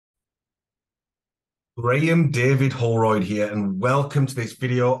Graham David Holroyd here, and welcome to this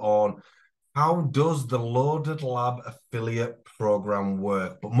video on how does the LoadedLab affiliate program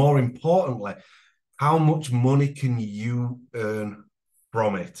work? But more importantly, how much money can you earn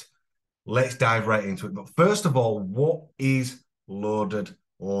from it? Let's dive right into it. But first of all, what is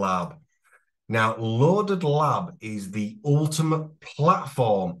LoadedLab? Now, LoadedLab is the ultimate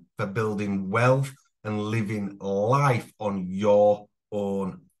platform for building wealth and living life on your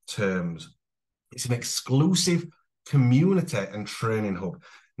own terms. It's an exclusive community and training hub.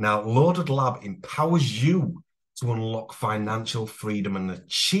 Now, LoadedLab empowers you to unlock financial freedom and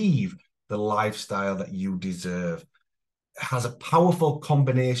achieve the lifestyle that you deserve. It has a powerful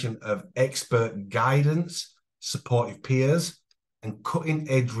combination of expert guidance, supportive peers, and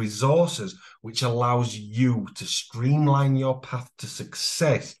cutting-edge resources, which allows you to streamline your path to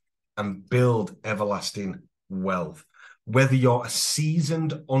success and build everlasting wealth. Whether you're a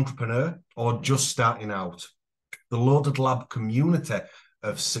seasoned entrepreneur or just starting out, the LoadedLab community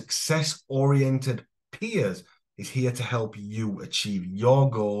of success-oriented peers is here to help you achieve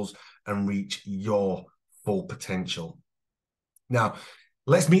your goals and reach your full potential. Now,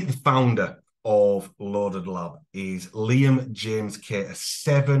 let's meet the founder of LoadedLab. Is Liam James Kay, a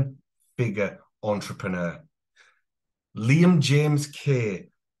seven-figure entrepreneur. Liam James Kay,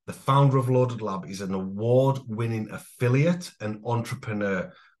 the founder of LoadedLab, is an award-winning affiliate and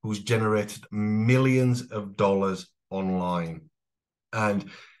entrepreneur who's generated millions of dollars online. And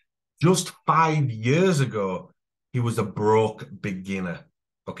just 5 years ago, he was a broke beginner,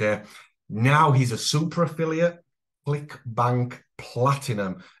 okay? Now he's a super affiliate, ClickBank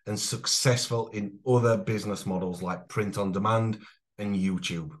Platinum, and successful in other business models like print on demand and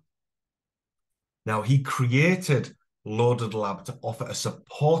YouTube. Now, he created LoadedLab to offer a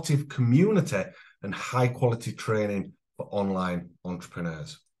supportive community and high-quality training for online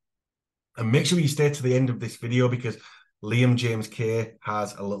entrepreneurs. And make sure you stay to the end of this video because Liam James Kay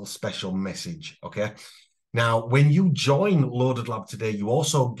has a little special message, okay? Now, when you join LoadedLab today, you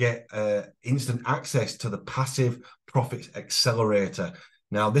also get instant access to the Passive Profits Accelerator.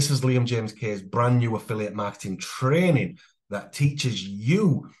 Now, this is Liam James Kay's brand new affiliate marketing training that teaches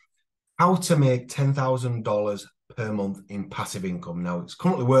you how to make $10,000 per month in passive income. Now, it's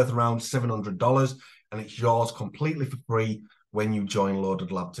currently worth around $700, and it's yours completely for free when you join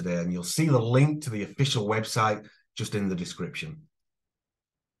LoadedLab today. And you'll see the link to the official website just in the description.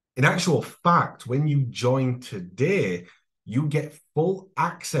 In actual fact, when you join today, you get full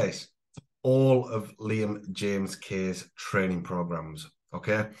access to all of Liam James Kay's training programs,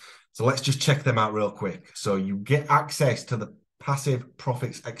 okay? So let's just check them out real quick. So you get access to the Passive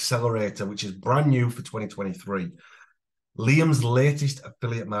Profits Accelerator, which is brand new for 2023. Liam's latest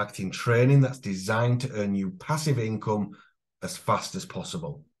affiliate marketing training that's designed to earn you passive income as fast as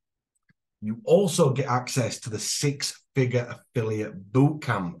possible. You also get access to the 6-figure affiliate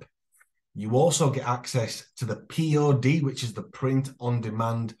bootcamp. You also get access to the POD, which is the Print on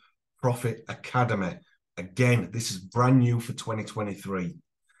Demand Profit Academy. Again, this is brand new for 2023.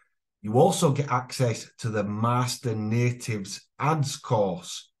 You also get access to the Master Natives Ads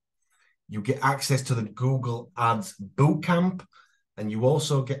course. You get access to the Google Ads Bootcamp, and you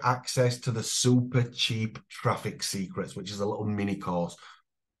also get access to the Super Cheap Traffic Secrets, which is a little mini course.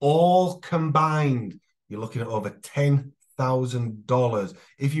 All combined, you're looking at over $10,000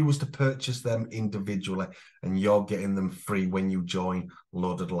 if you was to purchase them individually, and you're getting them free when you join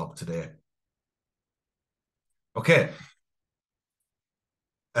LoadedLab today. Okay.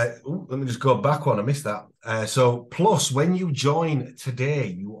 Let me just go back one. I missed that. So plus, when you join today,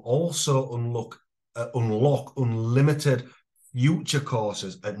 you also unlock unlimited future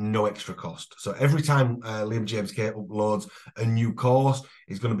courses at no extra cost. So every time Liam James Kay uploads a new course,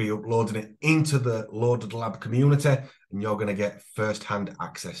 he's going to be uploading it into the LoadedLab community, and you're going to get first-hand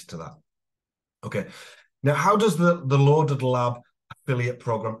access to that. Okay. Now, how does the LoadedLab affiliate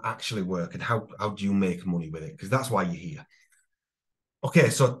program actually work, and how do you make money with it? Because that's why you're here.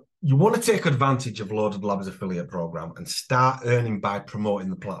 Okay, so you want to take advantage of LoadedLab's affiliate program and start earning by promoting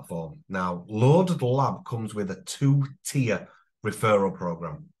the platform. Now, LoadedLab comes with a 2-tier referral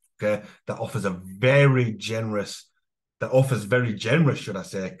program, okay, that offers very generous, should I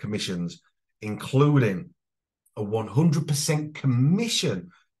say, commissions, including a 100%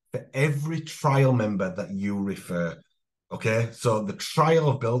 commission for every trial member that you refer. Okay, so the trial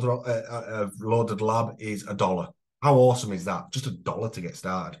of LoadedLab is $1. How awesome is that? Just $1 to get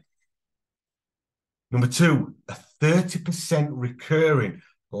started. Number 2, a 30% recurring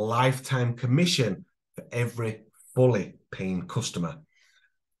lifetime commission for every fully paying customer.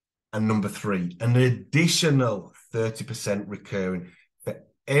 And number 3, an additional 30% recurring for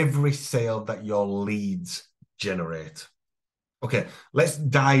every sale that your leads generate. Okay, let's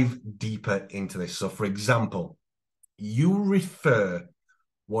dive deeper into this. So for example, you refer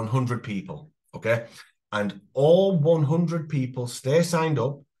 100 people, okay? And all 100 people stay signed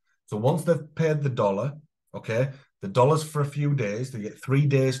up. So once they've paid the dollar, okay, the dollar's for a few days, they get 3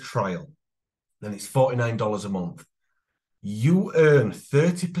 days trial. Then it's $49 a month. You earn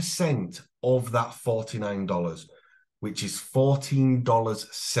 30% of that $49, which is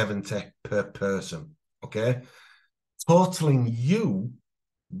 $14.70 per person, okay? Totaling you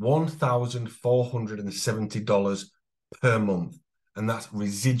 $1,470 per month. And that's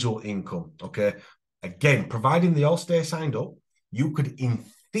residual income, okay? Again, providing they all stay signed up, you could, in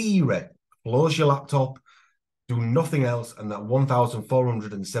theory, close your laptop, do nothing else, and that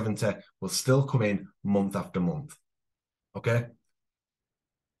 1,470 will still come in month after month, okay?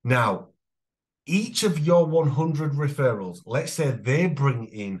 Now, each of your 100 referrals, let's say they bring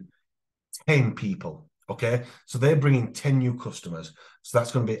in 10 people, okay? So they're bringing 10 new customers. So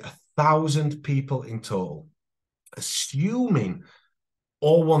that's going to be 1,000 people in total. Assuming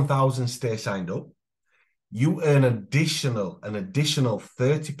all 1,000 stay signed up, you earn an additional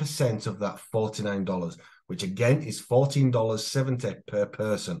 30% of that $49, which again is $14.70 per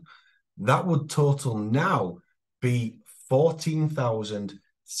person. That would total now be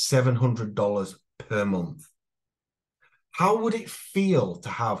 $14,700 per month. How would it feel to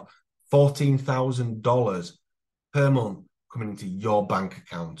have $14,000 per month coming into your bank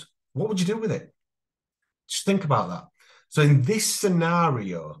account? What would you do with it? Just think about that. So in this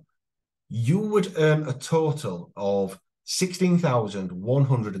scenario, you would earn a total of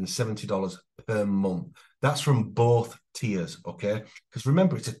 $16,170 per month. That's from both tiers, okay? Because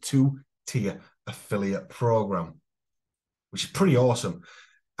remember, it's a 2-tier affiliate program, which is pretty awesome.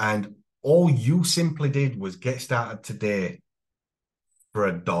 And all you simply did was get started today for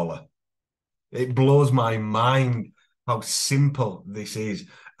 $1. It blows my mind how simple this is.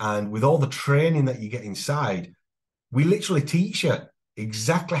 And with all the training that you get inside, we literally teach you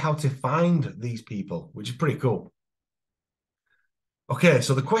exactly how to find these people, which is pretty cool. Okay,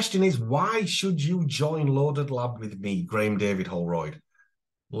 so the question is, why should you join Loaded Lab with me, Graham David Holroyd?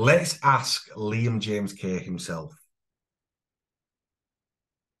 Let's ask Liam James Kay himself.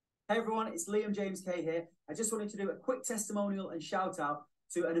 Hey everyone, it's Liam James Kay here. I just wanted to do a quick testimonial and shout out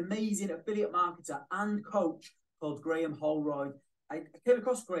to an amazing affiliate marketer and coach called Graham Holroyd. I came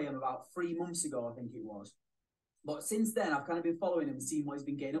across Graham about 3 months ago, I think it was. But since then, I've kind of been following him and seeing what he's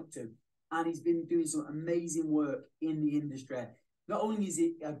been getting up to. And he's been doing some amazing work in the industry. Not only is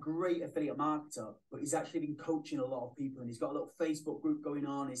he a great affiliate marketer, but he's actually been coaching a lot of people. And he's got a little Facebook group going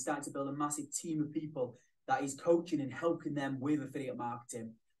on. He's starting to build a massive team of people that he's coaching and helping them with affiliate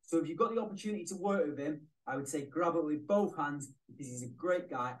marketing. So if you've got the opportunity to work with him, I would say grab it with both hands because he's a great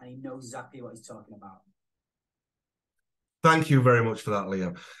guy and he knows exactly what he's talking about. Thank you very much for that,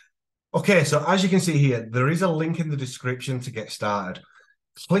 Liam. Okay, so as you can see here, there is a link in the description to get started.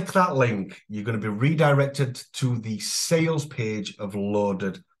 Click that link. You're going to be redirected to the sales page of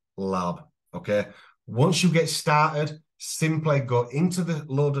Loaded Lab, okay? Once you get started, simply go into the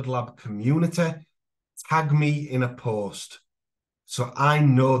Loaded Lab community, tag me in a post so I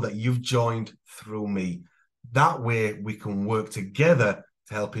know that you've joined through me. That way we can work together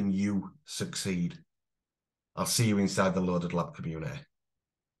to helping you succeed. I'll see you inside the Loaded Lab community.